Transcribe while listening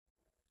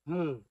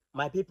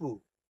My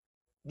people,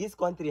 this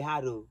country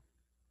hard oh.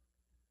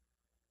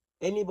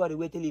 Anybody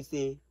wait till you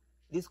say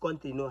this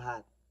country no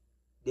hard,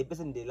 the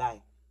person they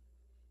lie.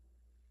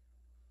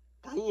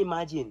 Can you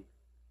imagine?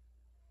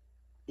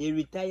 A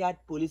retired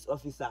police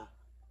officer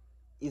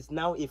is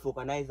now a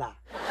vulcanizer.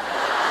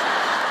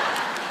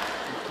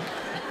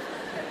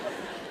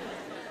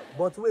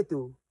 But wait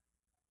oh,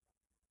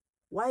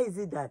 why is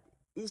it that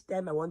each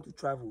time I want to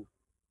travel,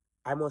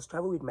 I must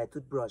travel with my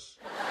toothbrush?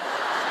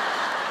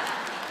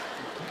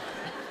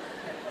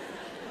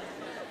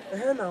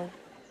 Now.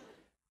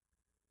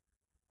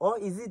 Or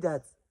is it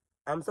that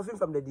I'm suffering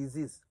from the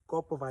disease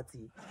called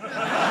poverty?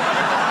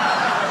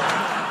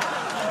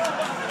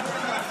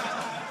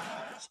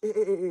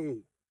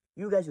 Hey.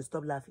 You guys should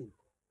stop laughing.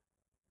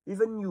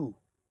 Even you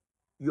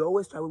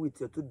always travel with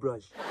your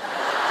toothbrush.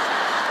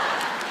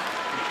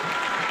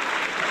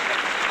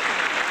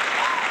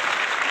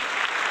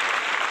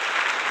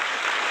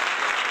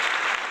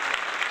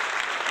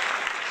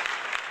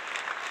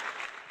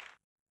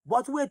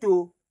 But wait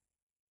oh,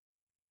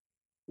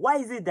 why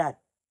is it that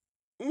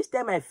each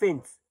time I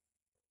faint,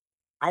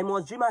 I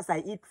must dream as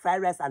I eat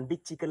fried rice and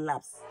big chicken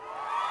laps?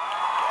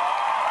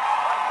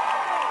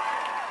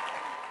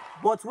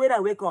 But when I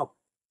wake up,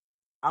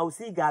 I'll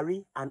see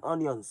Garri and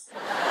onions.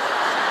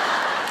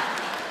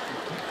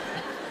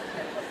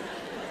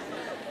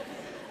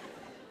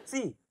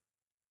 See,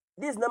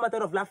 this is no matter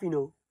of laughing,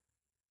 no.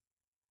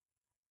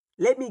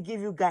 Let me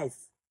give you guys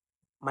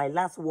my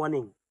last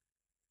warning.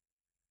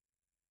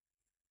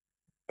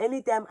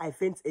 Anytime I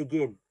faint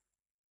again,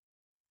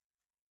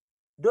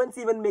 don't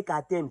even make an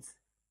attempt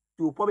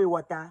to pour me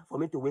water for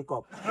me to wake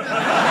up.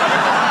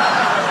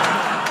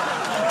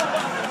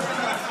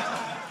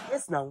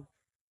 Yes, now.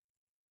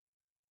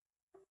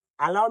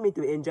 Allow me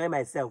to enjoy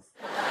myself.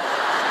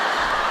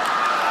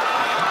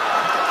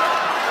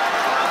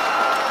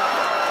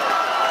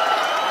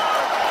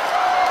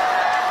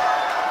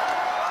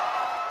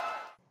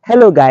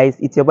 Hello guys,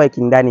 it's your boy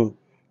King Danny.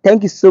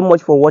 Thank you so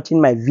much for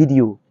watching my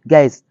video.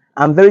 Guys,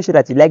 I'm very sure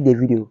that you like the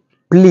video.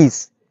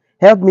 Please,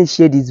 help me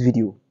share this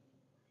video.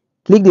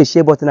 Click the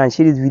share button and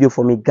share this video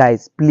for me,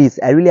 guys. Please,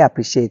 I really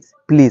appreciate.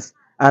 Please,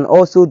 and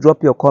also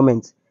drop your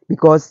comments,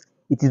 because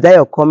it is that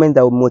your comment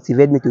that will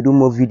motivate me to do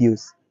more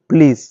videos.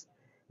 Please,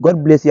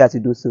 God bless you as you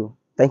do so.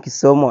 Thank you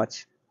so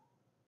much.